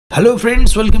Hello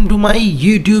friends, welcome to my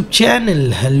YouTube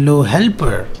channel. Hello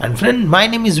helper. And friend, my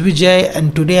name is Vijay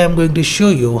and today I'm going to show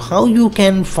you how you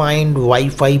can find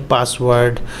Wi-Fi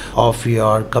password of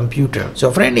your computer.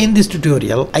 So friend, in this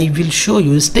tutorial I will show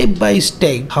you step by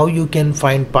step how you can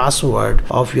find password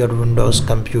of your Windows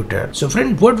computer. So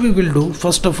friend, what we will do,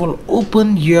 first of all,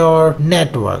 open your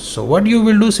network. So what you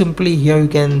will do, simply here you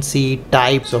can see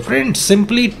type. So friend,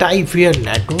 simply type here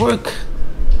network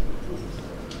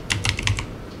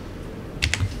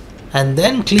and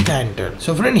then click enter.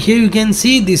 So friend, here you can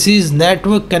see this is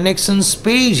network connections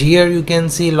page. Here you can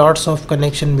see lots of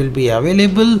connection will be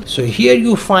available. So here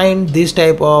you find this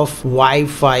type of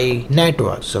Wi-Fi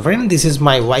network. So friend, this is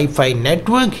my Wi-Fi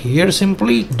network. Here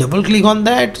simply double click on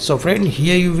that. So friend,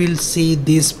 here you will see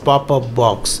this pop-up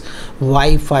box,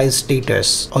 Wi-Fi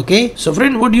status. Okay, so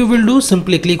friend, what you will do,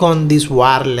 simply click on this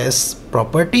wireless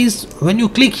properties. When you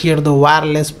click here the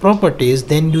wireless properties,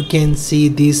 then you can see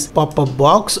this pop-up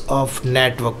box of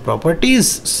network properties.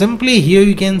 Simply here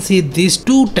you can see these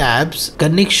two tabs,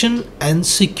 connection and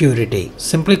security.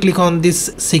 Simply click on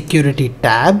this security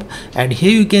tab and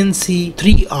here you can see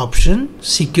three options: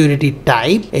 security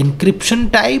type,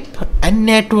 encryption type and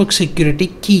network security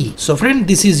key. So friend,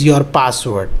 this is your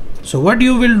password. So what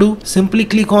you will do, simply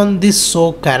click on this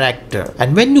show character,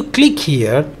 and when you click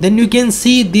here, then you can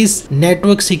see this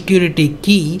network security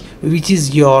key, which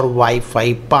is your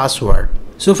Wi-Fi password.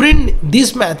 So friend,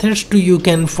 these methods too you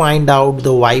can find out the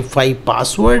Wi-Fi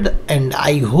password, and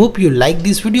I hope you like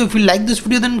this video. If you like this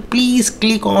video, then please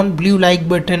click on blue like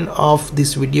button of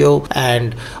this video,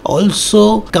 and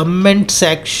also comment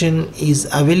section is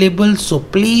available, so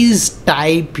please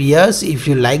type yes if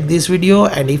you like this video,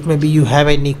 and if maybe you have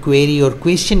any query or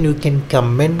question, you can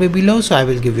comment me below, so I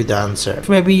will give you the answer. If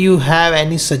maybe you have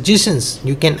any suggestions,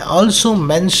 you can also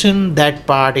mention that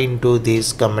part into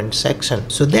this comment section,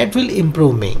 so that will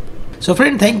improve me. So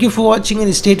friend, thank you for watching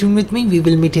and stay tuned with me. We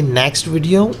will meet in next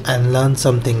video and learn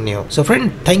something new. So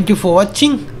friend, thank you for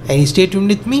watching and stay tuned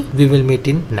with me. We will meet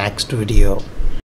in next video.